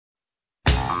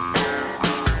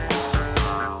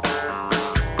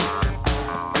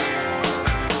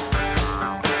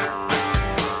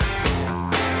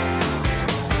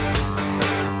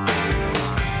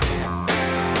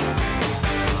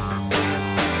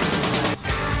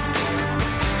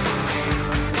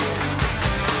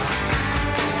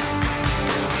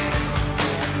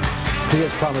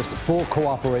has promised full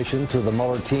cooperation to the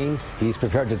Mueller team. He's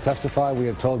prepared to testify, we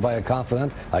are told by a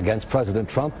confidant, against President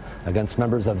Trump, against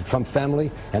members of the Trump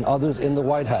family, and others in the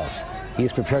White House. He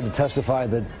is prepared to testify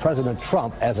that President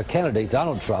Trump, as a candidate,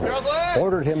 Donald Trump,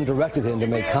 directed him to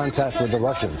make contact with the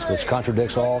Russians, which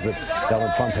contradicts all that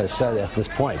Donald Trump has said at this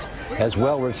point. As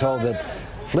well, we're told that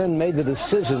Flynn made the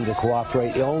decision to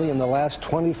cooperate only in the last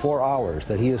 24 hours,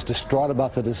 that he is distraught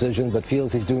about the decision but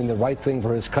feels he's doing the right thing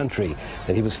for his country,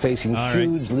 that he was facing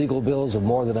huge legal bills of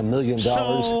more than $1 million.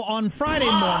 So on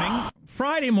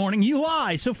Friday morning, you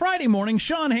lie. So Friday morning,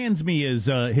 Sean hands me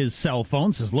his cell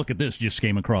phone, says, look at this, just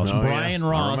came across. Brian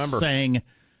Ross saying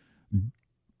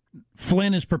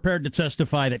Flynn is prepared to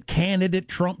testify that candidate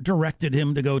Trump directed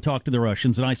him to go talk to the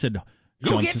Russians. And I said,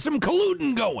 go get some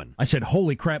colluding going. I said,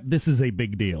 holy crap, this is a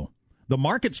big deal. The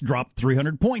markets dropped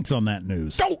 300 points on that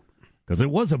news. Because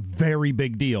it was a very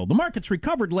big deal. The markets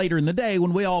recovered later in the day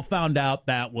when we all found out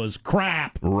that was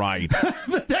crap. Right.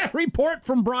 That report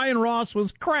from Brian Ross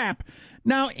was crap.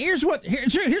 Now, here's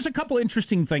a couple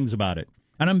interesting things about it.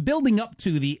 And I'm building up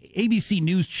to the ABC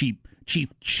News chief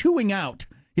chewing out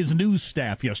his news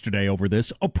staff yesterday over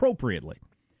this appropriately.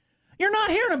 You're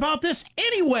not hearing about this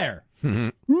anywhere.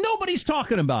 Nobody's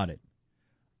talking about it.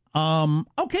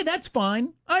 Okay, that's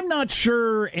fine. I'm not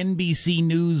sure NBC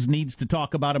News needs to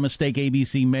talk about a mistake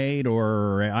ABC made,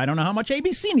 or I don't know how much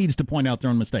ABC needs to point out their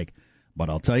own mistake. But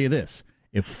I'll tell you this.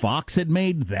 If Fox had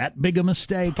made that big a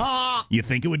mistake, you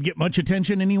think it would get much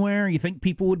attention anywhere? You think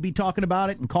people would be talking about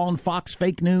it and calling Fox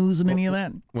fake news and any of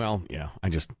that? Well, yeah,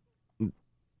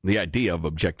 the idea of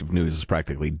objective news is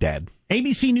practically dead.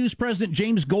 ABC News President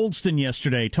James Goldston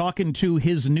yesterday talking to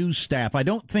his news staff. I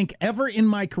don't think ever in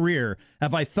my career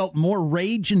have I felt more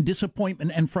rage and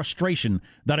disappointment and frustration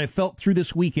that I felt through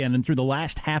this weekend and through the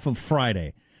last half of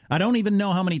Friday. I don't even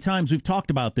know how many times we've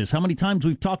talked about this, how many times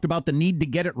we've talked about the need to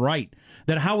get it right,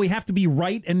 that how we have to be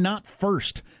right and not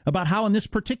first, about how in this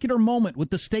particular moment, with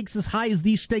the stakes as high as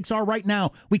these stakes are right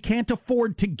now, we can't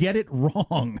afford to get it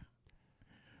wrong.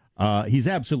 He's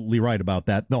absolutely right about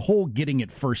that. The whole getting it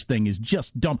first thing is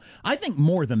just dumb. I think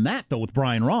more than that, though, with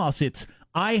Brian Ross, it's,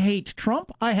 I hate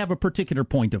Trump, I have a particular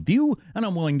point of view, and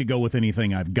I'm willing to go with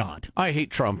anything I've got. I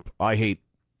hate Trump, I hate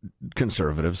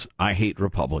conservatives, I hate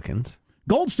Republicans.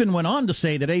 Goldston went on to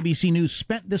say that ABC News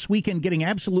spent this weekend getting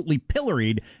absolutely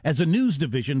pilloried as a news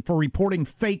division for reporting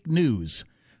fake news.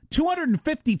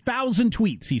 250,000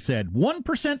 tweets, he said,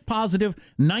 1% positive,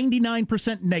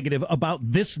 99% negative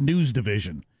about this news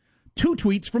division. 2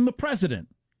 tweets from the president.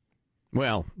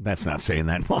 Well, that's not saying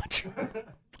that much.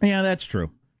 Yeah, that's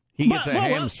true. He gets a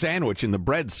ham sandwich and the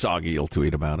bread's soggy, he'll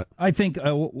tweet about it. I think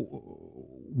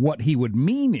what he would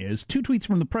mean is 2 tweets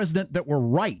from the president that were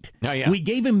right. Oh, yeah. We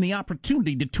gave him the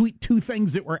opportunity to tweet 2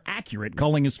 things that were accurate,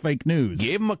 calling us fake news.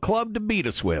 Gave him a club to beat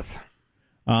us with.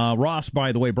 Ross,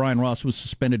 by the way, Brian Ross was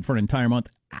suspended for an entire month.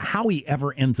 How he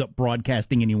ever ends up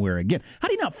broadcasting anywhere again? How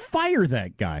do you not fire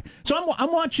that guy? So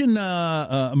I'm watching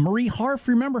Marie Harf.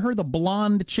 Remember her, the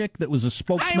blonde chick that was a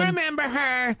spokesman? I remember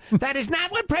her. That is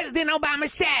not what President Obama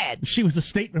said. She was a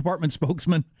State Department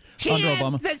spokesman under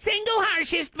Obama. She had the single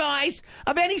harshest voice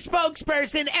of any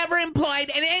spokesperson ever employed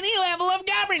at any level of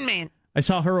government. I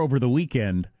saw her over the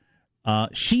weekend.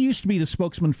 She used to be the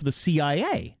spokesman for the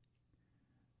CIA.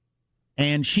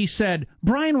 And she said,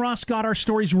 Brian Ross got our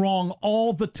stories wrong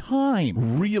all the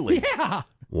time. Really? Yeah.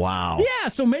 Wow. Yeah,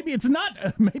 so maybe it's not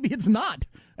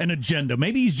an agenda.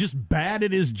 Maybe he's just bad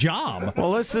at his job.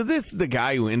 Well, this is the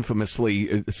guy who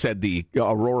infamously said the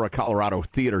Aurora, Colorado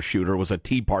theater shooter was a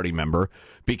Tea Party member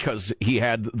because he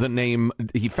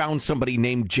found somebody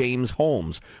named James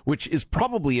Holmes, which is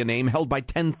probably a name held by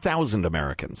 10,000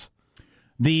 Americans.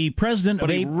 The president But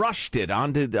he rushed it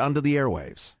onto the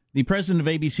airwaves. The president of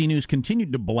ABC News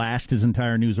continued to blast his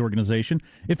entire news organization.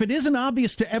 If it isn't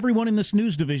obvious to everyone in this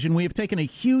news division, we have taken a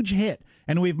huge hit,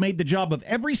 and we have made the job of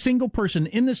every single person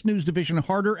in this news division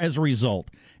harder as a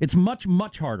result. It's much,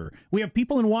 much harder. We have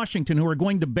people in Washington who are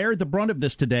going to bear the brunt of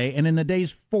this today and in the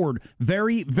days forward.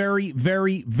 Very, very,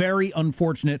 very, very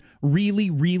unfortunate. Really,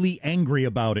 really angry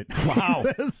about it. Wow.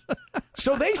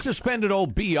 So they suspended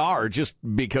old BR just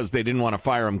because they didn't want to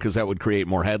fire him because that would create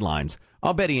more headlines.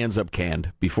 I'll bet he ends up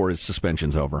canned before his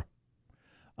suspension's over.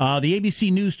 The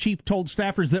ABC News chief told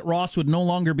staffers that Ross would no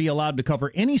longer be allowed to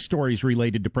cover any stories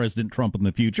related to President Trump in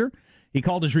the future. He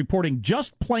called his reporting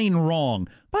just plain wrong.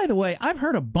 By the way, I've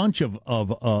heard a bunch of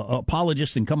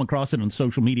apologists and come across it on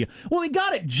social media. Well, he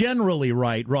got it generally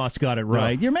right. Ross got it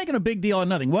right. You're making a big deal on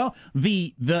nothing. Well,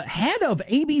 the head of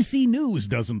ABC News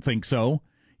doesn't think so.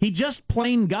 He just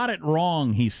plain got it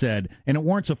wrong, he said, and it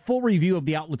warrants a full review of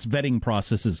the outlet's vetting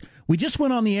processes. We just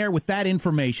went on the air with that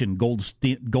information,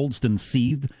 Goldston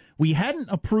seethed. We hadn't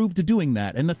approved of doing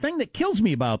that. And the thing that kills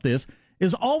me about this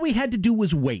is all we had to do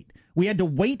was wait. We had to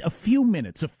wait a few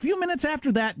minutes. A few minutes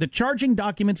after that, the charging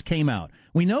documents came out.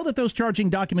 We know that those charging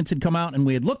documents had come out, and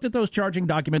we had looked at those charging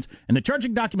documents, and the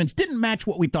charging documents didn't match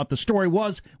what we thought the story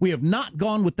was. We have not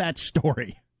gone with that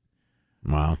story.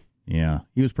 Wow. Yeah,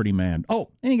 he was pretty mad.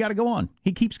 Oh, and he got to go on.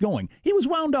 He keeps going. He was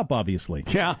wound up, obviously.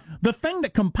 Yeah. The thing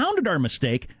that compounded our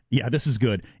mistake, yeah, this is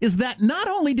good, is that not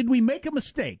only did we make a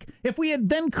mistake, if we had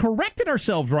then corrected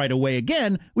ourselves right away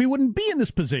again, we wouldn't be in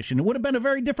this position. It would have been a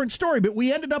very different story, but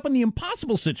we ended up in the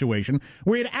impossible situation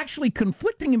where we had actually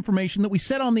conflicting information that we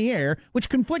said on the air, which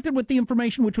conflicted with the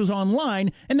information which was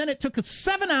online, and then it took us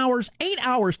 7 hours, 8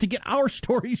 hours to get our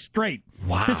story straight.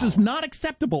 Wow. This is not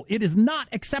acceptable. It is not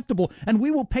acceptable, and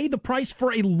we will pay the price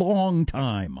for a long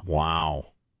time.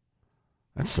 Wow.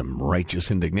 That's some righteous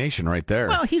indignation right there.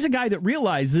 Well, he's a guy that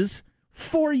realizes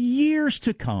for years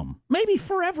to come, maybe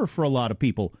forever for a lot of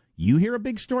people, you hear a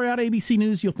big story out of ABC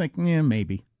News, you'll think, yeah,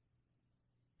 maybe.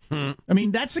 I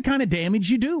mean, that's the kind of damage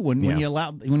you do when you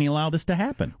allow this to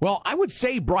happen. Well, I would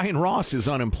say Brian Ross is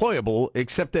unemployable,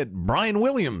 except that Brian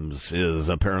Williams is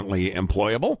apparently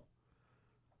employable.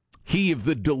 He of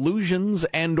the delusions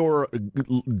and or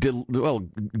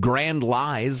grand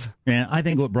lies. And I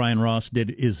think what Brian Ross did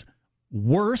is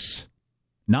worse,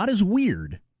 not as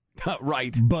weird,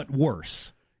 right, but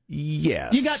worse.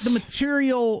 Yes. You got the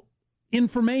material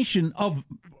information of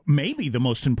maybe the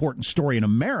most important story in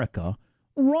America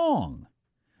wrong.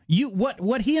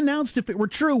 What he announced, if it were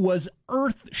true, was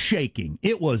earth-shaking.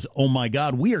 It was, oh my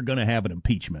God, we are going to have an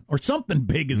impeachment, or something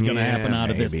big is going to happen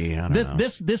out of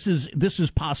this. This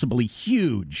is possibly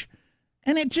huge,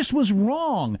 and it just was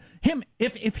wrong.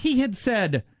 If he had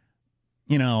said,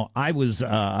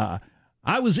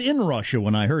 I was in Russia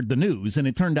when I heard the news, and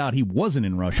it turned out he wasn't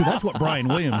in Russia. That's what Brian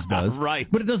Williams does. Right.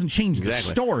 But it doesn't change the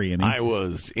story. I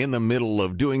was in the middle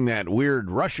of doing that weird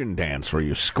Russian dance where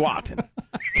you squat and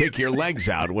kick your legs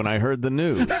out when I heard the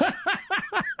news.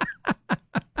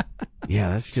 Yeah,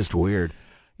 that's just weird.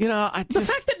 The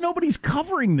fact that nobody's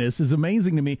covering this is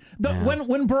amazing to me.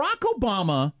 When Barack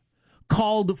Obama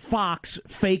called Fox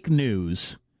fake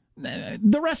news,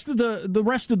 the rest of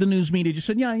the news media just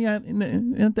said, yeah,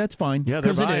 that's fine. Yeah,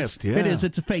 they're biased. It is.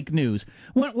 It's a fake news.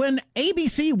 When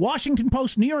ABC, Washington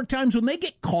Post, New York Times, when they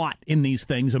get caught in these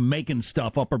things of making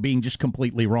stuff up or being just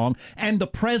completely wrong, and the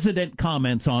president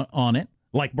comments on it,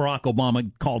 like Barack Obama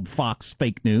called Fox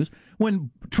fake news,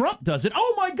 when Trump does it,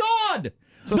 oh my God!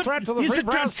 It's a threat to the free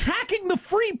press. He's attacking the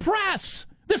free press.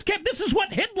 This is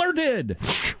what Hitler did.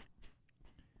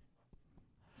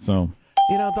 So.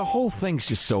 The whole thing's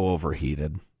just so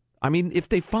overheated. I mean, if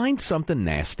they find something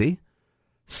nasty,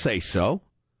 say so.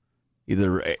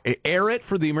 Either air it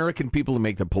for the American people to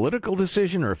make the political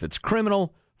decision, or if it's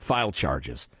criminal, file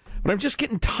charges. But I'm just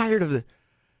getting tired of the.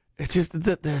 It's just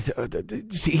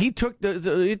he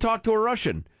talked to a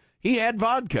Russian. He had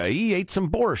vodka. He ate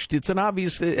some borscht. It's an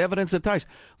obvious evidence of ties.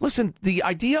 Listen, the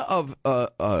idea of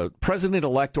a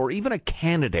president-elect or even a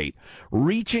candidate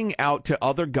reaching out to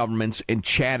other governments and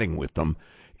chatting with them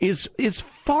is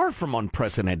far from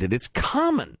unprecedented. It's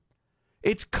common.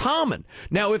 It's common.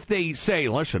 Now, if they say,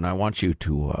 listen, I want you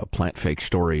to plant fake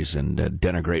stories and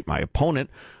denigrate my opponent,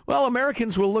 well,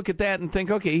 Americans will look at that and think,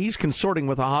 okay, he's consorting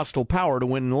with a hostile power to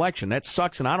win an election. That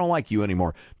sucks, and I don't like you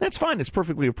anymore. That's fine. It's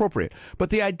perfectly appropriate. But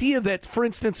the idea that, for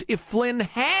instance, if Flynn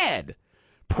had,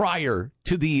 prior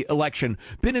to the election,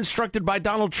 been instructed by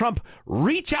Donald Trump,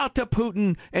 reach out to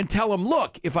Putin and tell him,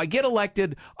 look, if I get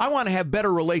elected, I want to have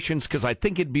better relations because I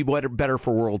think it'd be better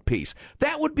for world peace.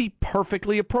 That would be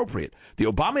perfectly appropriate. The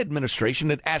Obama administration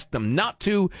had asked them not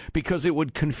to because it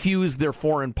would confuse their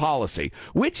foreign policy,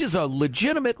 which is a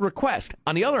legitimate request.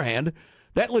 On the other hand,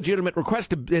 that legitimate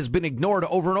request has been ignored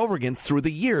over and over again through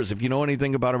the years, if you know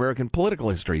anything about American political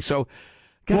history. So,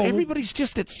 God, everybody's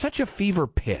just at such a fever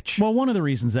pitch. Well, one of the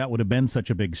reasons that would have been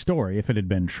such a big story, if it had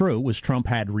been true, was Trump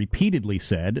had repeatedly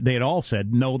said, they had all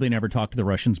said, no, they never talked to the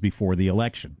Russians before the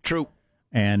election. True.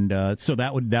 And so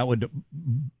that would,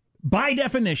 by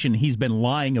definition, he's been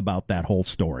lying about that whole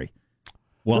story.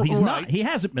 Well, he's not. He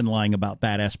hasn't been lying about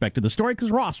that aspect of the story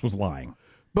because Ross was lying.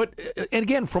 But, and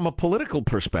again, from a political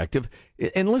perspective,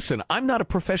 and listen, I'm not a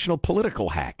professional political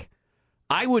hack.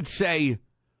 I would say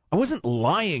I wasn't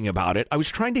lying about it. I was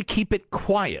trying to keep it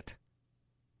quiet.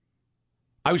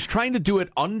 I was trying to do it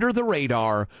under the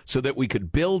radar so that we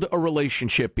could build a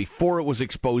relationship before it was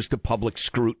exposed to public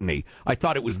scrutiny. I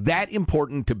thought it was that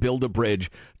important to build a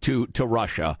bridge to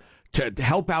Russia, to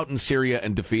help out in Syria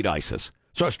and defeat ISIS.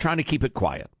 So I was trying to keep it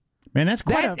quiet. Man, that's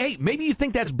quite Hey, maybe you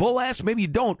think that's bull ass, maybe you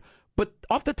don't. But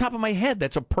off the top of my head,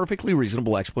 that's a perfectly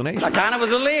reasonable explanation. I kind of was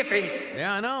a lippy.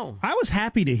 Yeah, I know. I was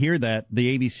happy to hear that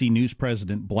the ABC News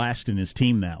president blasting his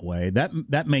team that way.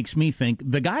 That makes me think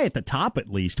the guy at the top at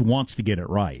least wants to get it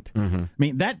right. I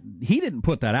mean, that he didn't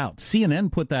put that out. CNN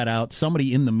put that out.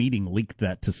 Somebody in the meeting leaked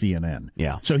that to CNN.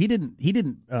 Yeah. So he didn't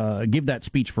give that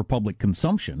speech for public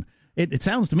consumption. It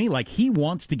sounds to me like he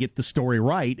wants to get the story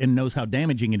right and knows how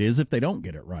damaging it is if they don't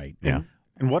get it right. Yeah.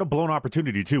 And what a blown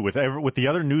opportunity, too, with the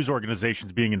other news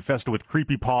organizations being infested with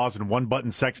creepy paws and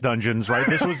one-button sex dungeons, right?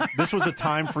 This was a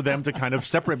time for them to kind of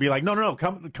separate, be like, no,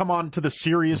 come on to the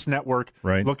serious network,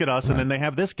 right. Look at us, and then they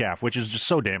have this gaffe, which is just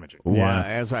so damaging. Yeah.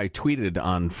 As I tweeted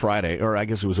on Friday, or I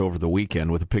guess it was over the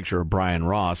weekend, with a picture of Brian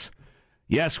Ross,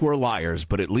 yes, we're liars,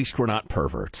 but at least we're not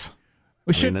perverts.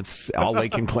 That's all they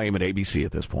can claim at ABC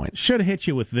at this point. Should hit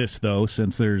you with this, though,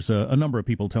 since there's a number of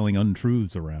people telling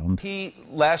untruths around. He,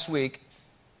 last week,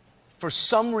 for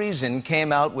some reason,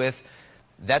 came out with,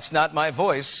 "That's not my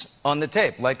voice," on the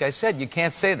tape. Like I said, you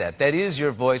can't say that. That is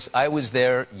your voice. I was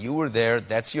there. You were there.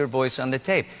 That's your voice on the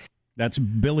tape. That's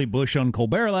Billy Bush on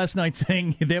Colbert last night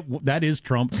saying that is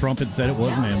Trump. Trump had said it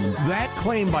wasn't him. That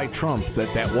claim by Trump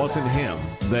that wasn't him,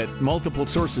 that multiple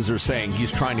sources are saying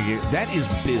he's trying to get, that is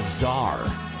bizarre.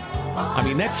 I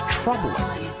mean, that's troubling.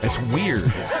 That's weird.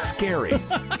 It's scary.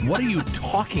 What are you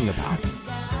talking about?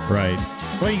 Right.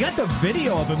 Well, you got the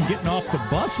video of him getting off the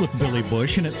bus with Billy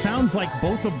Bush, and it sounds like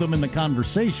both of them in the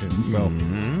conversation. So,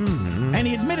 and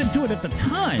he admitted to it at the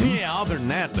time. Yeah, other than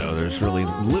that, though, there's really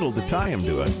little to tie him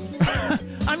to it.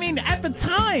 I mean, at the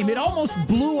time, it almost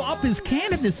blew up his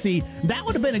candidacy. That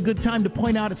would have been a good time to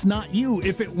point out it's not you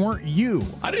if it weren't you.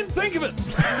 I didn't think of it.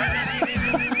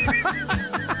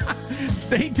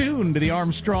 Stay tuned to the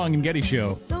Armstrong and Getty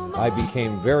Show. I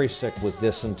became very sick with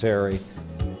dysentery.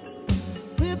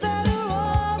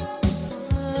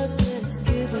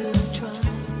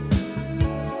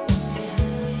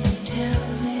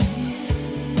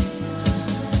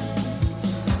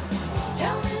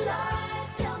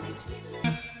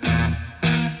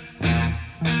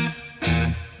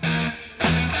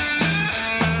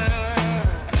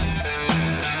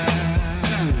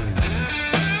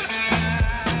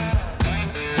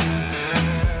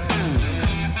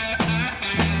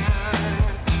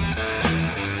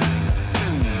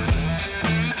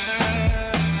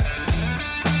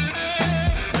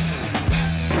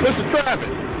 Mr. Travis.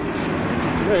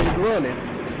 Hey, he's running.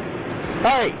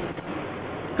 Hey,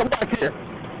 come back here.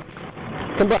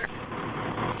 Come back.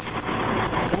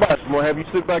 Come back. I'm going to have you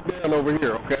sit back down over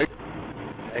here, okay?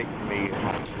 Take me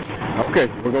home. Okay,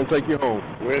 we're going to take you home.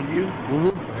 Will you?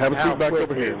 Mm-hmm. Have a seat back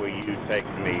over here. Will you take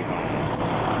me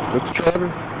home? Mr.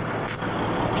 Travis,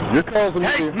 you're causing me.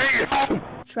 Take me home!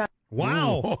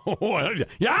 Wow.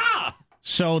 Yeah!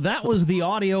 So that was the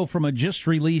audio from a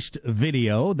just-released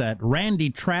video that Randy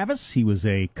Travis, he was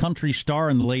a country star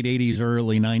in the late 80s,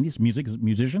 early 90s,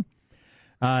 musician.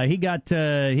 He got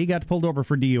pulled over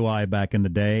for DUI back in the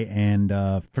day, and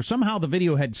for somehow the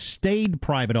video had stayed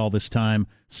private all this time.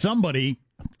 Somebody,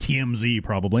 TMZ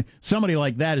probably, somebody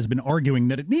like that has been arguing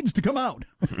that it needs to come out.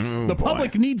 The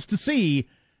public needs to see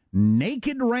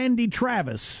naked Randy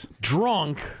Travis.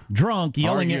 Drunk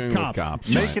Yelling at cops.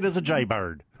 Naked as a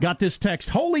jaybird. Got this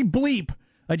text, holy bleep,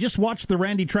 I just watched the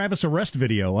Randy Travis arrest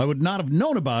video. I would not have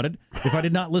known about it if I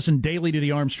did not listen daily to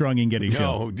the Armstrong and Getty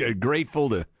Show. No, grateful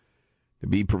to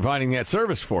be providing that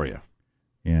service for you.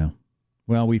 Yeah.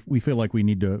 Well, we feel like we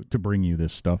need to bring you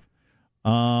this stuff.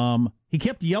 He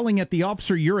kept yelling at the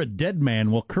officer, "You're a dead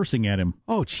man," while cursing at him.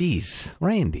 Oh, jeez.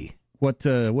 Randy. What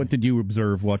did you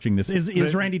observe watching this?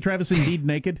 Is Randy Travis indeed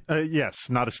naked?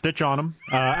 Yes, not a stitch on him.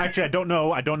 Actually, I don't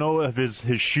know of his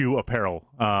shoe apparel.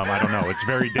 I don't know. It's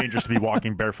very dangerous to be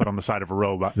walking barefoot on the side of a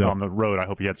road. On the road, I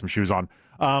hope he had some shoes on.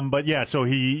 But yeah, so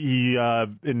he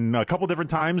in a couple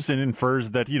different times and infers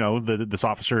that this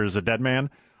officer is a dead man.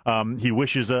 He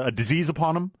wishes a disease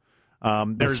upon him.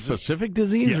 There's a specific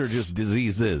disease, or just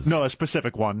diseases? No, a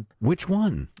specific one. Which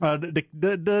one?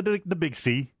 The big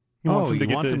C. He wants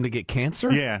him to get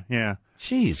cancer? Yeah.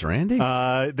 Jeez, Randy.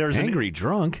 There's angry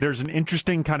drunk. There's an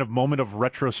interesting kind of moment of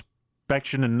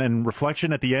retrospection and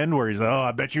reflection at the end where he's like, "Oh,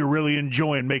 I bet you're really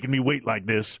enjoying making me wait like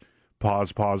this."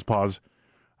 Pause.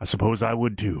 I suppose I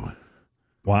would too.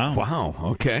 Wow.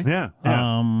 Okay. Yeah.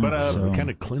 But kind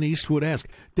of Clint Eastwood-esque.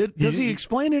 Does he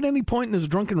explain at any point in his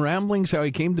drunken ramblings how he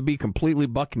came to be completely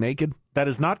buck naked? That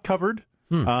is not covered.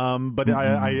 But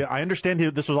I understand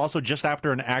this was also just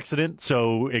after an accident,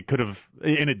 so it could have,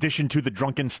 in addition to the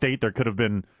drunken state, there could have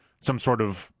been some sort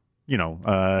of,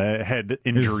 head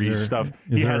injury stuff.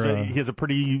 He has a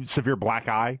pretty severe black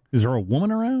eye. Is there a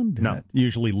woman around? No. That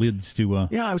usually leads to...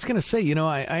 Yeah, I was going to say,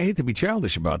 I hate to be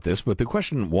childish about this, but the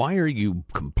question, why are you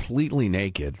completely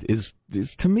naked, is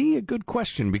to me a good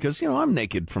question, because, I'm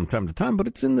naked from time to time, but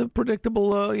it's in the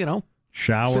predictable,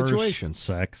 showers, situations.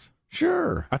 Sex.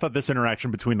 Sure. I thought this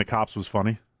interaction between the cops was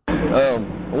funny. I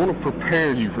want to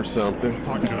prepare you for something.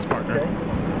 Talking to his partner.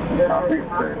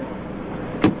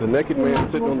 The naked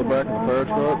man sitting on the back of the fire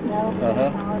truck.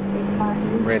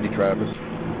 Randy Travis.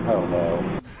 Oh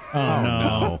no. Oh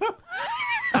no.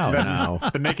 Oh no.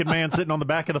 The naked man sitting on the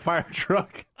back of the fire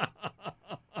truck.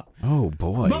 Oh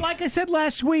boy. But like I said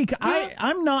last week,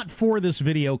 I'm not for this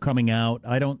video coming out.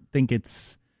 I don't think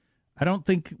it's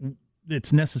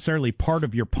necessarily part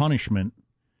of your punishment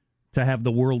to have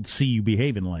the world see you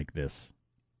behaving like this.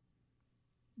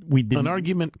 An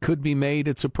argument could be made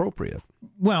it's appropriate.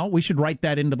 Well, we should write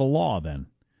that into the law then.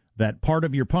 That part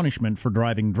of your punishment for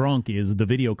driving drunk is the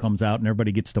video comes out and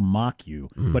everybody gets to mock you.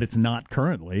 But it's not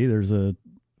currently. There's a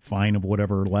fine of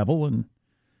whatever level and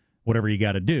whatever you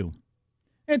got to do.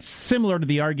 It's similar to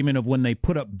the argument of when they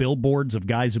put up billboards of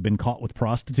guys who've been caught with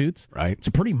prostitutes. Right. It's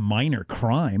a pretty minor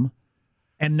crime.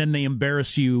 And then they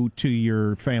embarrass you to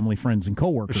your family, friends, and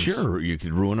coworkers. Sure, you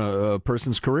could ruin a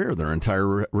person's career, their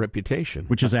entire reputation.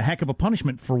 Which is a heck of a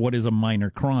punishment for what is a minor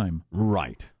crime.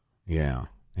 Right. Yeah.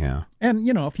 Yeah. And,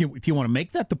 if you want to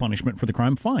make that the punishment for the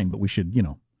crime, fine. But we should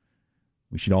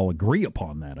all agree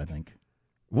upon that, I think.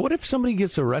 What if somebody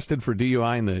gets arrested for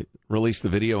DUI and they release the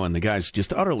video and the guy's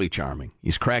just utterly charming?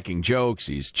 He's cracking jokes.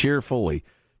 He's cheerful. He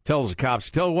tells the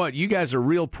cops, tell what, you guys are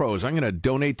real pros. I'm going to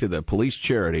donate to the police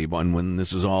charity when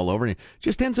this is all over. And he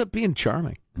just ends up being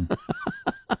charming.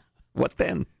 What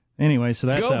then? Anyway, so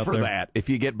that's Go out for there. that if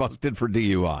you get busted for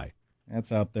DUI.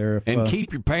 That's out there. And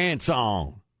keep your pants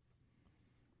on.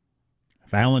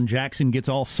 If Alan Jackson gets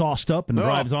all sauced up and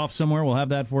drives off somewhere, we'll have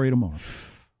that for you tomorrow.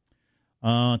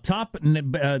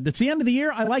 That's the end of the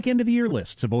year. I like end of the year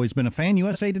lists. I've always been a fan.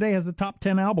 USA Today has the top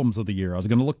 10 albums of the year. I was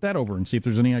going to look that over and see if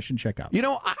there's any I should check out.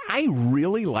 I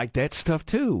really like that stuff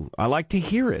too. I like to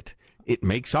hear it. It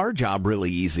makes our job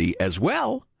really easy as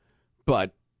well,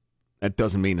 but that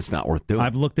doesn't mean it's not worth doing.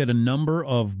 I've looked at a number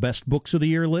of best books of the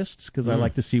year lists because I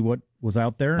like to see what was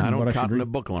out there. And I don't what cotton to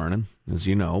book learning, as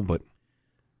you know, but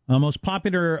most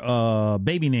popular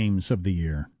baby names of the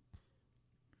year.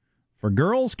 For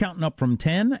girls, counting up from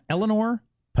 10, Eleanor,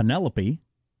 Penelope.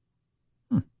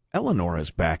 Eleanor is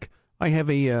back. I have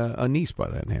a niece by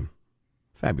that name.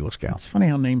 Fabulous gal. It's funny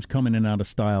how names come in and out of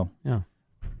style. Yeah.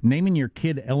 Naming your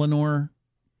kid Eleanor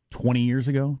 20 years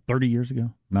ago, 30 years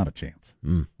ago, not a chance.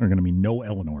 There are going to be no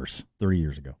Eleanors 30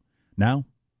 years ago. Now,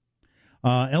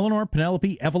 Eleanor,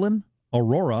 Penelope, Evelyn,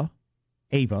 Aurora,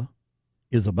 Ava,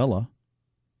 Isabella,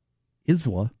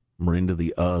 Isla. We're into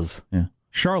the us. Yeah.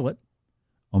 Charlotte,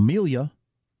 Amelia,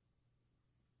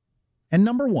 and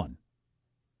number 1,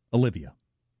 Olivia.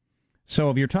 So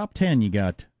of your top 10, you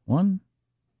got 1,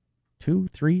 2,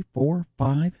 3, 4,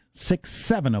 5, 6,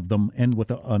 7 of them end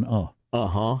with an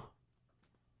Uh-huh.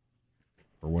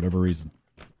 For whatever reason.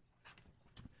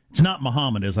 It's not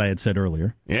Muhammad, as I had said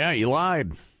earlier. Yeah, you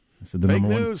lied. I said the Fake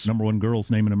number news. number one girl's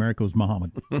name in America was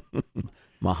Muhammad.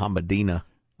 Mohammedina.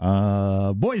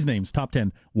 Boys' names, top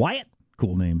 10. Wyatt,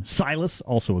 cool name. Silas,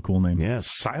 also a cool name. Yes.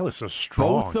 Silas is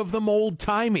strong. Both of them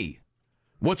old-timey.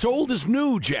 What's old is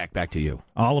new, Jack. Back to you.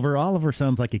 Oliver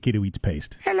sounds like a kid who eats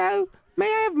paste. Hello. May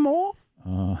I have more?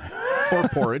 Or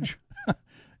porridge.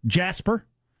 Jasper.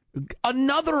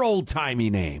 Another old-timey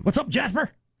name. What's up,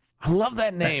 Jasper? I love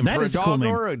that name That for a is a dog cool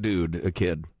name. or a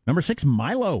kid. Number 6,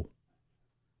 Milo.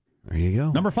 There you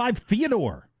go. Number 5,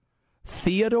 Theodore.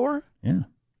 Theodore? Yeah.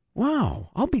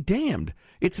 Wow. I'll be damned.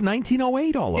 It's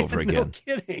 1908 all over again. No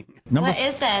kidding. What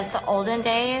is this? The olden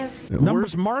days?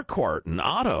 Where's Marquardt and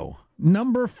Otto?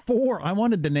 Number 4, I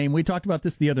wanted to name, we talked about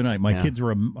this the other night. My kids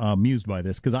were amused by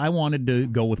this because I wanted to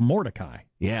go with Mordecai.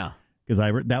 Yeah.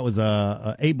 Because that was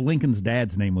Abe Lincoln's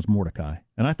dad's name was Mordecai.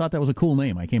 And I thought that was a cool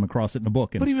name. I came across it in a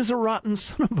book. And But he was a rotten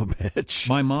son of a bitch.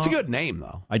 My mom. It's a good name,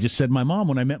 though. I just said my mom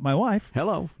when I met my wife.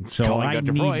 Hello. So calling I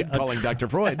Dr. need Freud. a Calling Dr.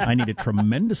 Freud. I need a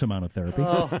tremendous amount of therapy.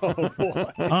 Oh,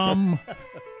 boy.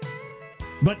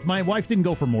 But my wife didn't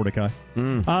go for Mordecai.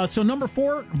 So number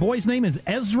 4, boy's name is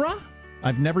Ezra.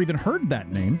 I've never even heard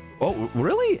that name. Oh,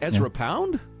 really? Ezra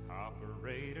Pound?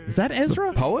 Is that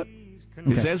Ezra? Poet?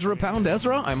 Is Ezra Pound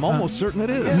Ezra? I'm almost certain it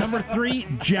is. Number 3,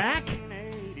 Jack.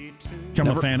 Which I'm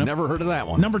a fan of. Never heard of that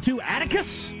one. Number 2,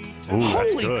 Atticus. Ooh,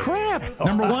 that's Holy good. crap.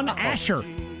 Number 1, Asher.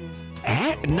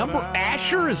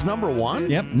 Asher is number one?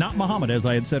 Yep, not Muhammad, as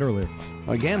I had said earlier.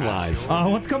 Again, lies.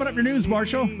 What's coming up in your news,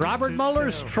 Marshall? Robert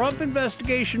Mueller's Trump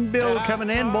investigation bill coming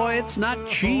in. Boy, it's not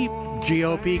cheap.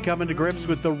 GOP coming to grips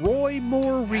with the Roy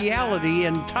Moore reality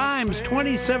and Time's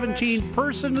 2017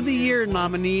 Person of the Year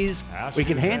nominees. We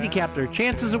can handicap their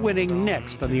chances of winning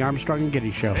next on the Armstrong and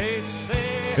Getty Show.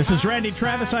 This is Randy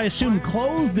Travis, I assume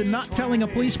clothed and not telling a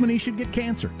policeman he should get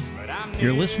cancer.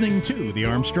 You're listening to the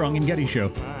Armstrong and Getty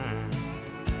Show.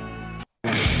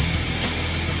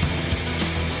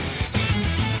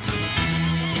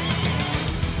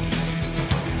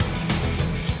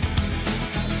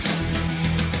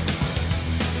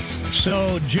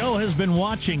 So Joe has been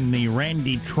watching the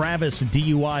Randy Travis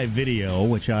DUI video,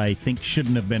 which I think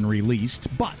shouldn't have been released,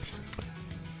 but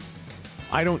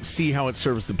I don't see how it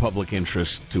serves the public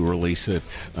interest to release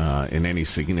it in any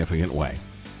significant way.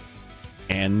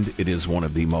 And it is one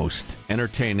of the most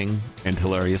entertaining and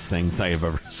hilarious things I have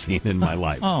ever seen in my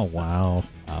life. Oh, wow.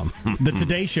 The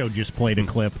Today Show just played a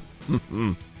clip.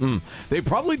 They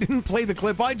probably didn't play the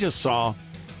clip I just saw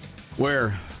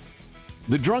where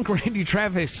the drunk Randy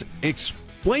Travis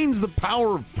explains the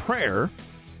power of prayer,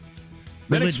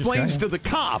 then Religious explains guy, yeah. to the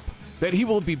cop that he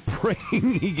will be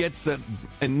praying he gets an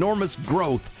enormous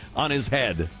growth on his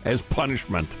head as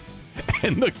punishment.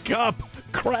 And the cop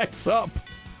cracks up,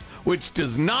 which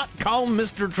does not calm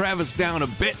Mr. Travis down a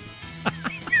bit.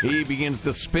 He begins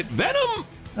to spit venom.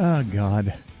 Oh,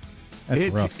 God.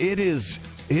 That's rough.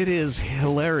 It is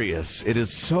hilarious. It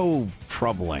is so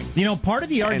troubling. You know, part of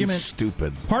the argument, and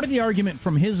stupid. Part of the argument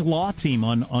from his law team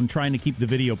on trying to keep the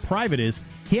video private is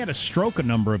he had a stroke a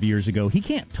number of years ago. He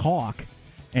can't talk,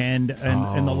 and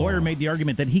the lawyer made the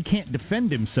argument that he can't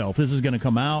defend himself. This is going to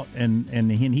come out,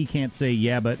 and he can't say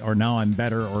or now I'm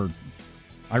better, or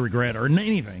I regret, or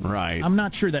anything. Right. I'm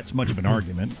not sure that's much of an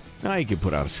argument. No, you could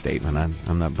put out a statement.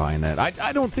 I'm not buying that.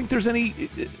 I don't think there's any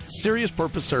serious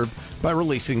purpose served by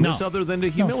releasing this other than to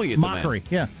humiliate the man. Mockery,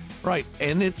 yeah. Right,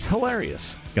 and it's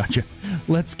hilarious. Gotcha.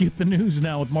 Let's get the news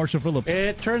now with Marshall Phillips.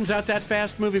 It turns out that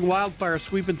fast-moving wildfire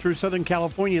sweeping through Southern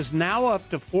California is now up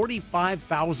to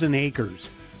 45,000 acres.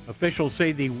 Officials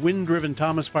say the wind-driven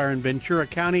Thomas Fire in Ventura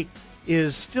County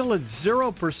is still at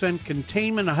 0%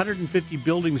 containment, 150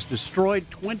 buildings destroyed,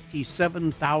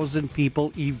 27,000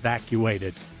 people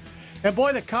evacuated. And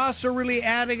boy, the costs are really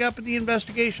adding up in the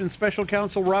investigation. Special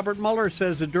counsel Robert Mueller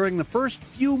says that during the first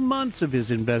few months of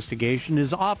his investigation,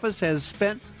 his office has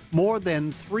spent more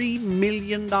than $3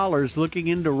 million looking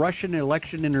into Russian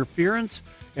election interference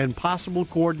and possible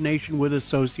coordination with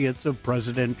associates of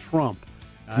President Trump.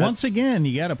 Once again,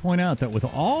 you got to point out that with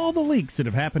all the leaks that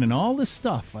have happened and all this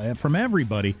stuff from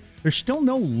everybody, there's still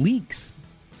no leaks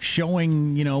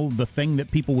showing, the thing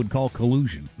that people would call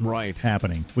collusion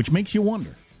happening, which makes you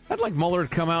wonder. I'd like Mueller to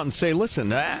come out and say,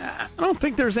 listen, I don't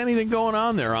think there's anything going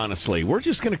on there, honestly. We're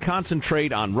just going to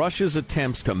concentrate on Russia's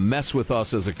attempts to mess with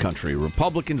us as a country.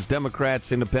 Republicans,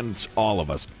 Democrats, independents, all of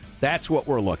us. That's what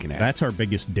we're looking at. That's our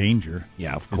biggest danger.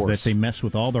 Yeah, of course. Is that they mess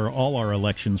with all our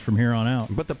elections from here on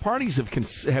out. But the parties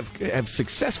have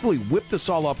successfully whipped us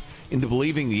all up into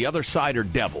believing the other side are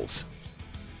devils.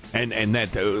 And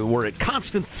that we're at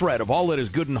constant threat of all that is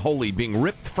good and holy being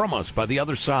ripped from us by the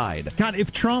other side. God,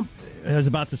 if Trump... I was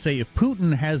about to say, if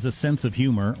Putin has a sense of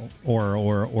humor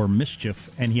or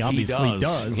mischief, and he obviously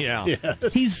does,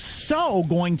 he's so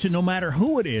going to, no matter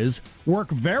who it is, work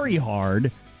very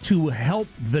hard to help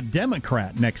the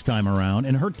Democrat next time around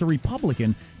and hurt the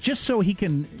Republican, just so he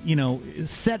can,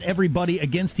 set everybody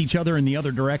against each other in the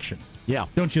other direction. Yeah.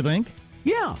 Don't you think?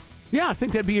 Yeah. Yeah, I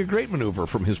think that'd be a great maneuver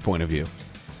from his point of view.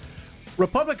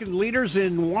 Republican leaders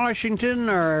in Washington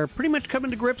are pretty much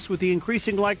coming to grips with the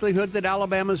increasing likelihood that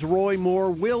Alabama's Roy Moore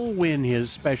will win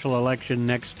his special election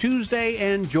next Tuesday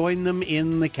and join them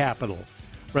in the Capitol.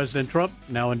 President Trump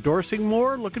now endorsing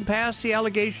Moore, looking past the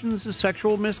allegations of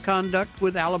sexual misconduct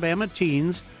with Alabama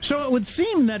teens. So it would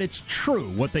seem that it's true.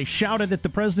 What they shouted at the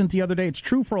president the other day, it's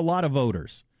true for a lot of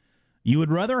voters. You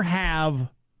would rather have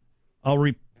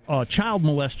a child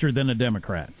molester than a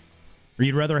Democrat. Or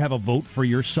you'd rather have a vote for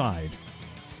your side.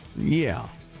 Yeah.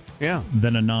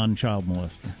 Than a non-child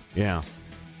molester. Yeah.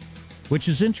 Which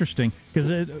is interesting, because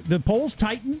the polls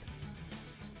tightened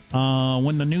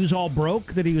when the news all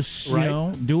broke that he was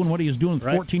doing what he was doing with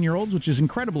 14-year-olds, which is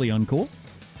incredibly uncool.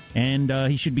 And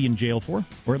he should be in jail for,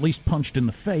 or at least punched in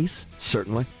the face.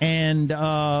 Certainly. And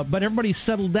but everybody's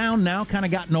settled down now, kind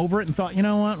of gotten over it, and thought, you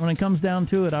know what, when it comes down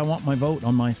to it, I want my vote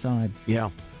on my side.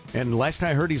 Yeah. And last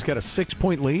I heard, he's got a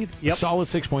 6-point lead. Yep. A solid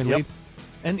 6-point lead.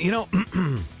 And,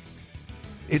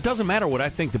 it doesn't matter what I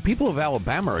think. The people of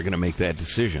Alabama are going to make that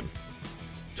decision.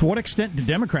 To what extent do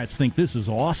Democrats think this is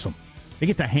awesome? They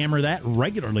get to hammer that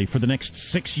regularly for the next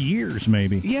 6 years,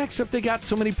 maybe. Yeah, except they got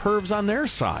so many pervs on their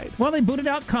side. Well, they booted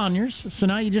out Conyers, so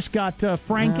now you just got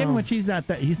Franken, which he's not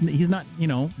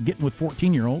getting with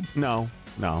 14-year-olds. No.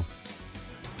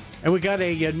 And we got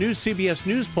a new CBS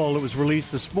News poll that was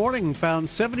released this morning, found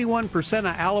 71% of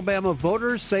Alabama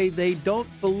voters say they don't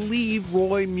believe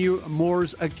Roy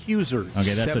Moore's accusers.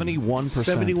 Okay, that's 71%.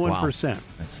 71%. Wow.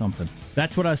 That's something.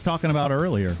 That's what I was talking about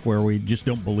earlier, where we just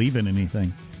don't believe in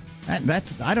anything. I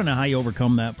don't know how you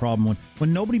overcome that problem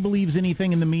when nobody believes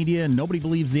anything in the media and nobody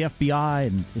believes the FBI,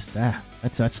 and just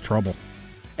that's trouble.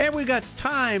 And we got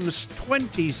Time's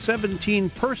 2017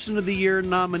 Person of the Year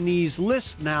nominees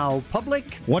list now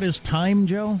public. What is Time,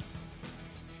 Joe?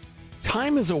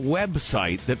 Time is a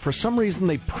website that for some reason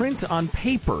they print on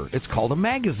paper. It's called a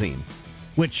magazine.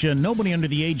 Which nobody under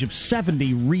the age of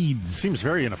 70 reads. Seems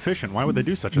very inefficient. Why would they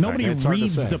do such a Nobody thing? It's hard to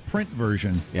reads say. the print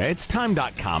version. Yeah, it's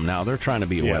time.com now. They're trying to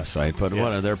be a website, but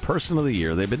what are their Person of the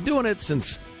Year? They've been doing it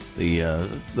since the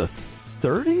 20s?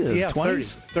 30.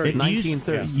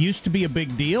 1930. It used to be a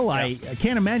big deal. Yeah. I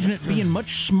can't imagine it being a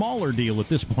much smaller deal at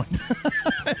this point.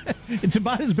 It's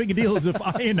about as big a deal as if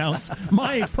I announce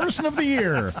my Person of the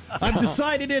Year. I've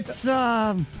decided it's...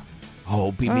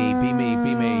 Oh, be me.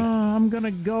 I'm going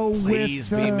to go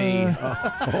Please with... be me.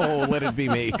 Oh, let it be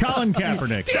me. Colin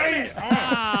Kaepernick. Dang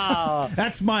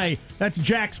it! That's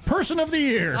Jack's Person of the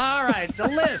Year. All right, the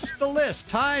list.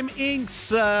 Time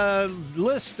Inc.'s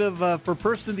list of for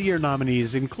Person of the Year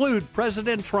nominees include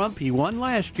President Trump. He won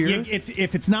last year.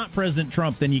 If it's not President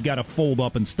Trump, then you got to fold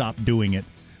up and stop doing it.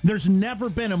 There's never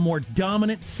been a more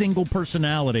dominant single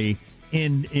personality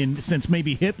in since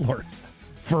maybe Hitler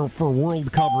for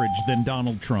world coverage than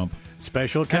Donald Trump.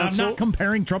 Special And counsel. I'm not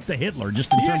comparing Trump to Hitler.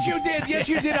 Just in terms Yes,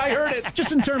 you did. I heard it.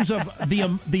 Just in terms of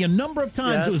the number of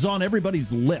times Yes. it was on everybody's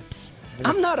lips.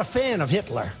 I'm not a fan of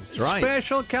Hitler. That's right.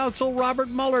 Special counsel Robert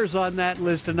Mueller's on that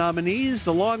list of nominees,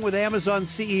 along with Amazon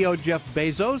CEO Jeff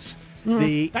Bezos.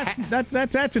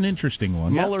 That's an interesting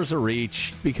one. Mueller's a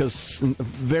reach because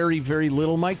very, very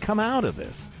little might come out of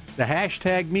this. The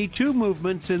hashtag #MeToo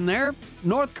movement's in there.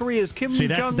 North Korea's Kim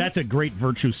Jong. That's a great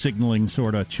virtue signaling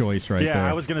sort of choice right there.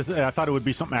 Yeah, I thought it would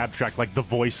be something abstract like the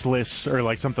voiceless or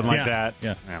like something like that.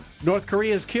 Yeah. North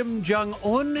Korea's Kim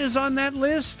Jong-un is on that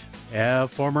list.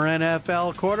 Former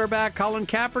NFL quarterback Colin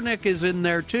Kaepernick is in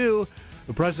there too.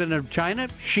 The president of China,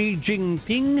 Xi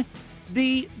Jinping.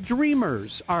 The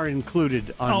Dreamers are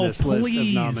included on this list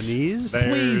of nominees.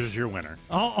 There's your winner.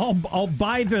 I'll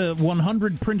buy the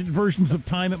 100 printed versions of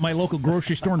Time at my local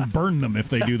grocery store and burn them if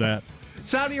they do that.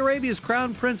 Saudi Arabia's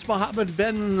Crown Prince Mohammed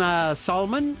bin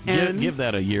Salman and Give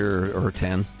that a year or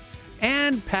 10.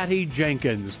 And Patty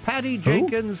Jenkins. Patty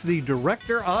Jenkins, the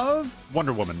director of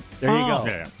Wonder Woman. There you go.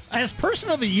 Yeah. As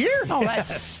Person of the Year? Oh,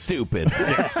 that's stupid.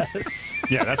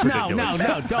 Yeah, that's ridiculous.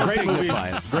 No, don't Great movie,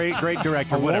 dignify it. great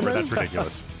director, whatever. That's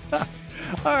ridiculous. All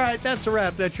right, that's a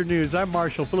wrap. That's your news. I'm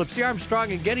Marshall Phillips, the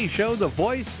Armstrong and Getty Show, the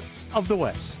voice of the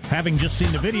West. Having just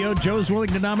seen the video, Joe's willing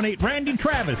to nominate Randy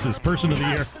Travis as Person of the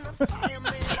Year.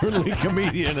 Certainly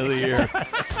Comedian of the Year.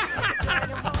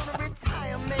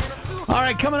 All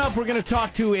right, coming up, we're going to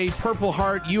talk to a Purple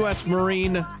Heart U.S.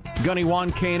 Marine, Gunny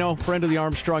Juan Cano, friend of the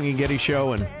Armstrong and Getty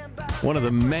Show, and one of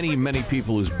the many, many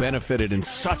people who's benefited in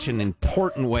such an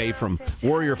important way from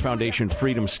Warrior Foundation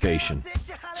Freedom Station.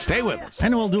 Stay with us.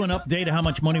 And we'll do an update of how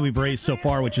much money we've raised so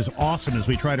far, which is awesome as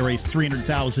we try to raise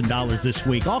 $300,000 this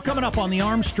week. All coming up on the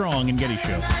Armstrong and Getty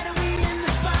Show.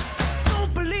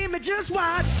 Don't believe me, just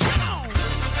watch.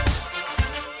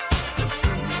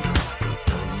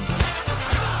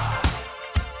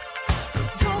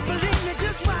 Don't believe me,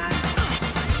 just watch.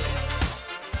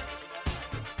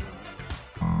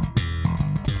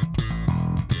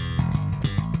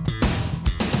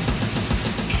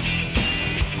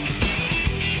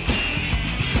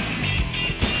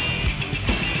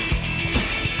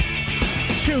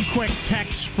 Two quick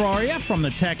texts for you from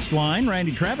the text line.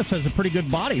 Randy Travis has a pretty good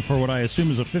body for what I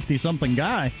assume is a 50-something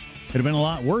guy. It'd have been a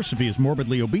lot worse if he was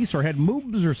morbidly obese or had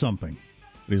moobs or something.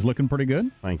 But he's looking pretty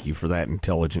good. Thank you for that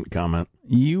intelligent comment.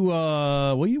 You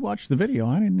watched the video.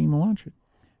 I didn't even watch it.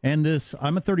 And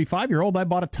I'm a 35-year-old. I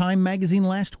bought a Time magazine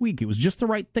last week. It was just the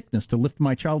right thickness to lift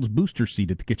my child's booster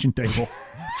seat at the kitchen table.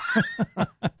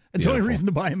 It's the only reason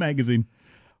to buy a magazine.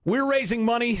 We're raising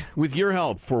money with your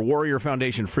help for Warrior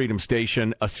Foundation Freedom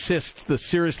Station assists the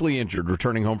seriously injured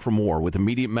returning home from war with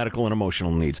immediate medical and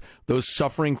emotional needs. Those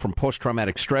suffering from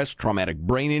post-traumatic stress, traumatic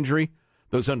brain injury,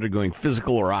 those undergoing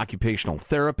physical or occupational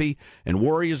therapy, and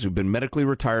warriors who've been medically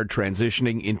retired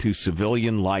transitioning into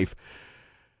civilian life.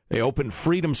 They opened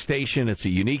Freedom Station. It's a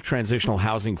unique transitional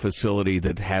housing facility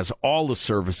that has all the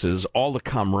services, all the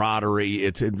camaraderie.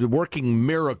 It's working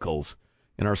miracles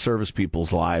in our service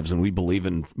people's lives, and we believe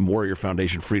in Warrior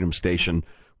Foundation Freedom Station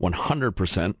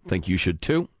 100%. Think you should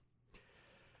too.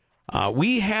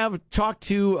 We have talked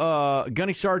to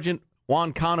Gunny Sergeant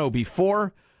Juan Cano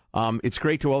before. It's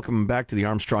great to welcome him back to the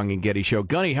Armstrong and Getty Show.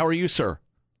 Gunny, how are you, sir?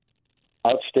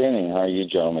 Outstanding. How are you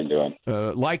gentlemen doing?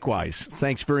 Likewise.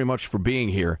 Thanks very much for being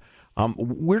here.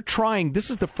 We're trying, this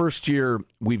is the first year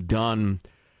we've done,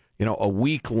 a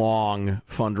week-long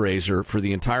fundraiser for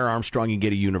the entire Armstrong and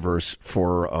Getty universe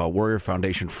for Warrior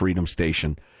Foundation Freedom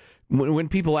Station. When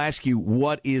people ask you,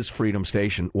 what is Freedom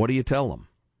Station, what do you tell them?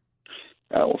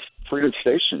 Well, Freedom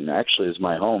Station actually is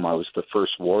my home. I was the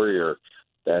first warrior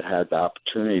that had the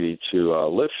opportunity to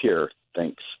live here,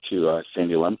 thanks to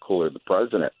Sandy Lemcooler, the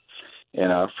president.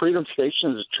 And Freedom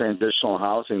Station is transitional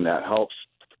housing that helps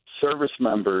service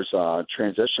members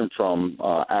transition from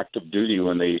active duty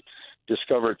when they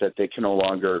discovered that they can no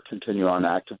longer continue on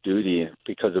active duty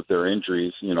because of their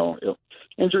injuries,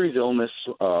 injuries, illness,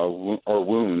 or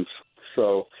wounds.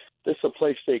 So this is a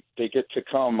place they get to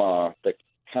come that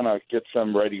kind of gets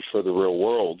them ready for the real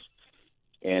world.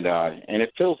 And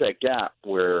it fills that gap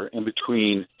where in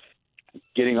between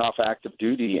getting off active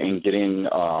duty and getting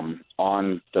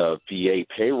on the VA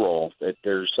payroll, that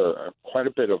there's quite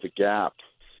a bit of a gap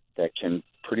that can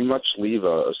pretty much leave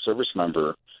a service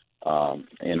member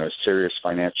in a serious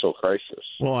financial crisis.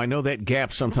 Well, I know that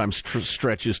gap sometimes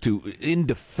stretches to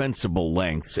indefensible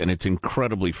lengths, and it's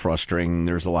incredibly frustrating.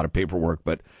 There's a lot of paperwork,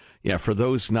 but yeah, for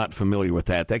those not familiar with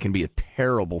that can be a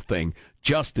terrible thing,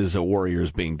 just as a warrior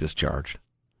is being discharged.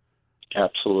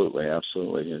 Absolutely.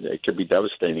 It could be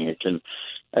devastating. It can,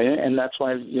 and that's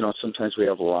why, sometimes we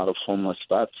have a lot of homeless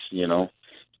vets, We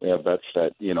have vets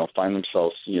that, find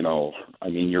themselves,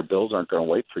 your bills aren't going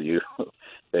to wait for you.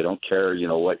 They don't care,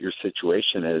 what your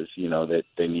situation is, that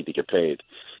they need to get paid.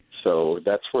 So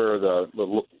that's where the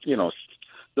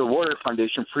Warrior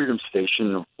Foundation Freedom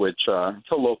Station, which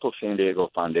it's a local San Diego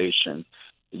foundation,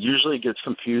 it usually gets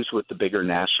confused with the bigger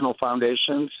national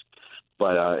foundations.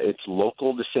 But it's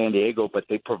local to San Diego, but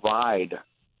they provide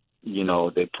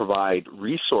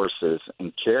resources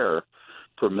and care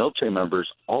for military members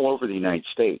all over the United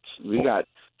States. We got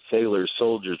sailors,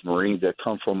 soldiers, Marines that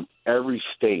come from every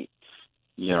state,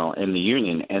 in the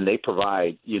Union, and they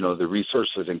provide, the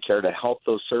resources and care to help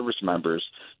those service members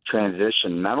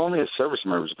transition, not only as service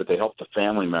members, but they help the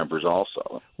family members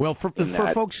also. Well, for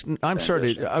folks, I'm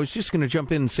sorry, I was just going to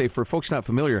jump in and say, for folks not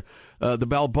familiar, the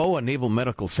Balboa Naval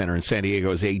Medical Center in San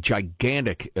Diego is a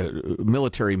gigantic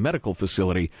military medical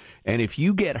facility, and if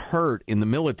you get hurt in the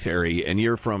military and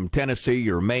you're from Tennessee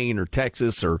or Maine or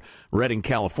Texas or Redding,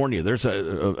 California, there's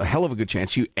a hell of a good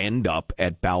chance you end up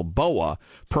at Balboa,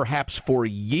 perhaps for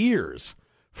years,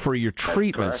 for your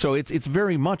treatment. So it's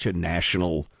very much a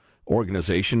national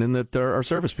organization in that our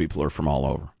service people are from all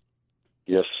over.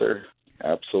 Yes, sir.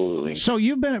 Absolutely. So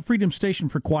you've been at Freedom Station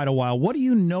for quite a while. What do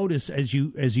you notice as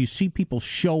you see people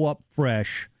show up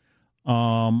fresh,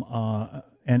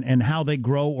 and how they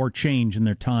grow or change in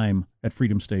their time at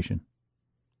Freedom Station?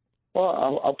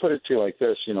 Well, I'll put it to you like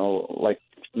this.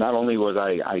 Not only was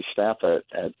I staff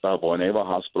at Balboa Naval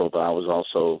Hospital, but I was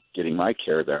also getting my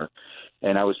care there.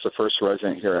 And I was the first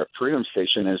resident here at Freedom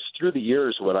Station. And through the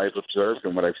years, what I've observed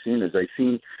and what I've seen is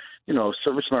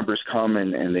service members come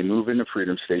and they move into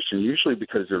Freedom Station, usually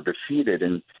because they're defeated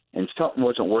and something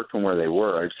wasn't working where they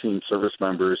were. I've seen service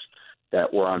members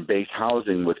that were on base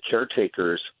housing with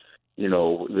caretakers,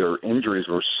 their injuries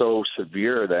were so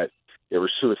severe that they were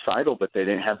suicidal, but they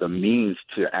didn't have the means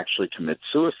to actually commit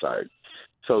suicide.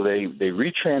 So they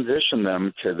retransition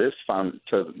them to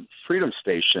to Freedom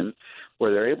Station,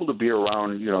 where they're able to be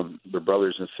around, their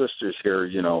brothers and sisters here,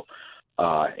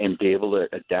 and be able to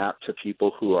adapt to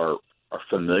people who are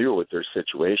familiar with their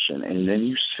situation. And then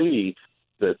you see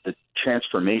the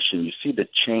transformation, you see the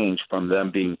change from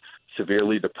them being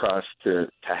severely depressed to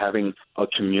having a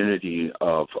community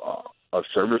of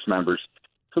service members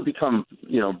who become,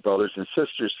 brothers and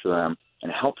sisters to them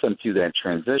and help them through that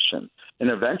transition. And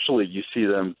eventually you see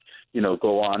them,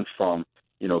 go on from,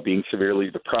 being severely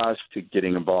depressed to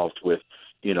getting involved with,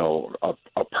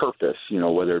 a purpose,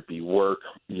 whether it be work,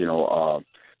 a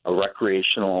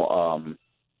recreational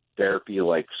therapy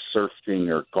like surfing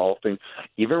or golfing,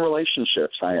 even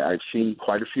relationships. I've seen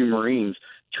quite a few Marines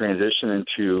transition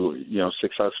into,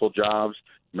 successful jobs,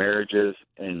 marriages,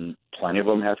 and plenty of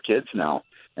them have kids now.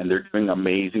 And they're doing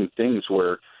amazing things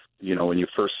where, when you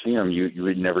first see them, you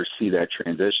would never see that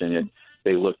transition.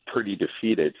 They look pretty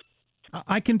defeated.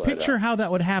 I can picture how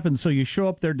that would happen. So you show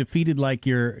up there defeated, like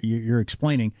you're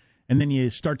explaining, and then you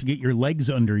start to get your legs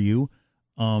under you,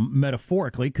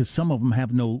 metaphorically, because some of them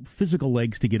have no physical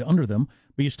legs to get under them.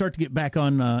 But you start to get back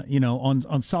on,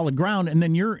 on solid ground, and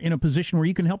then you're in a position where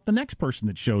you can help the next person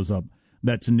that shows up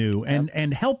that's new.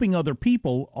 And helping other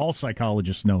people, all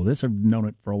psychologists know this, I've known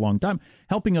it for a long time,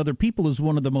 helping other people is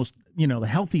one of the most, the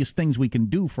healthiest things we can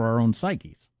do for our own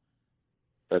psyches.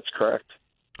 That's correct.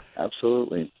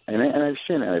 Absolutely. And I've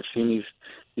seen it. I've seen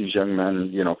these young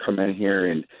men, come in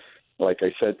here and, like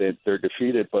I said, they're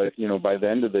defeated. But, by the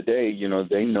end of the day,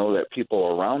 they know that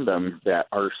people around them that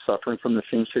are suffering from the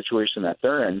same situation that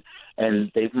they're in,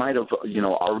 and they might have,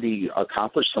 already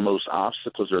accomplished some of those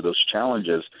obstacles or those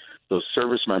challenges those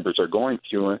service members are going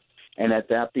through. And at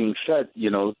that being said,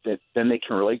 then they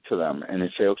can relate to them and they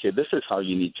say, okay, this is how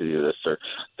you need to do this, or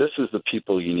this is the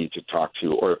people you need to talk to,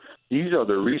 or these are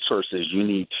the resources you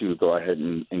need to go ahead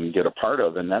and get a part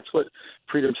of. And that's what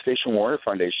Freedom Station Warrior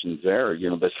Foundation is there.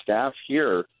 The staff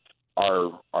here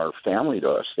are family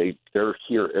to us. They're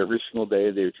here every single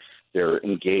day. They're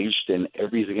engaged in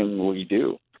everything we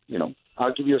do.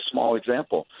 I'll give you a small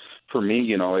example. For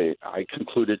me, I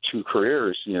concluded 2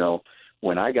 careers,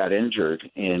 when I got injured.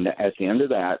 And at the end of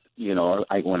that,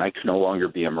 when I could no longer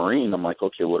be a Marine, I'm like,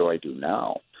 okay, what do I do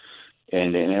now?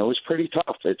 And it was pretty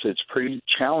tough. It's pretty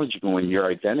challenging when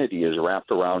your identity is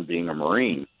wrapped around being a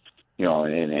Marine,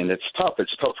 and it's tough.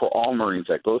 It's tough for all Marines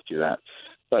that go through that.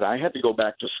 But I had to go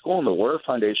back to school, and the Warrior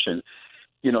Foundation,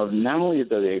 not only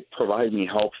do they provide me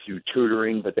help through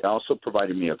tutoring, but they also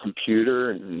provided me a computer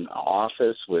and an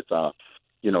office with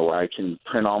where I can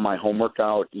print all my homework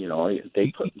out. You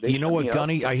know what,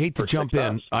 Gunny? I hate to jump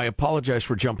in. I apologize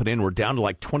for jumping in. We're down to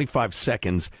like 25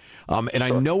 seconds, and I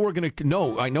know we're going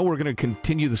to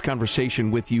continue this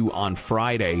conversation with you on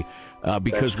Friday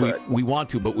because we want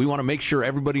to, but we want to make sure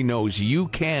everybody knows you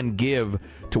can give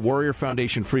to Warrior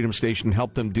Foundation Freedom Station,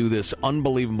 help them do this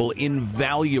unbelievable,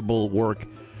 invaluable work.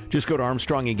 Just go to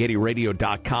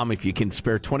ArmstrongandGettyRadio.com. If you can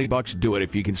spare $20, do it.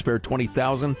 If you can spare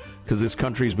 $20,000, because this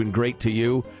country has been great to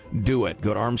you, do it.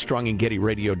 Go to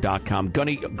ArmstrongandGettyRadio.com.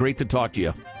 Gunny, great to talk to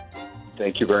you.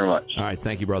 Thank you very much. All right,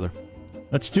 thank you, brother.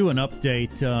 Let's do an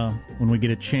update when we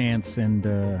get a chance, and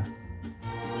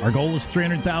our goal is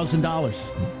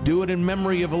 $300,000. Do it in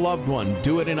memory of a loved one.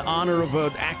 Do it in honor of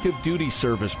an active duty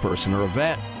service person or a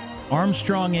vet.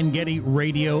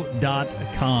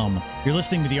 ArmstrongandGettyRadio.com. You're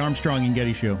listening to the Armstrong and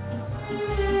Getty Show.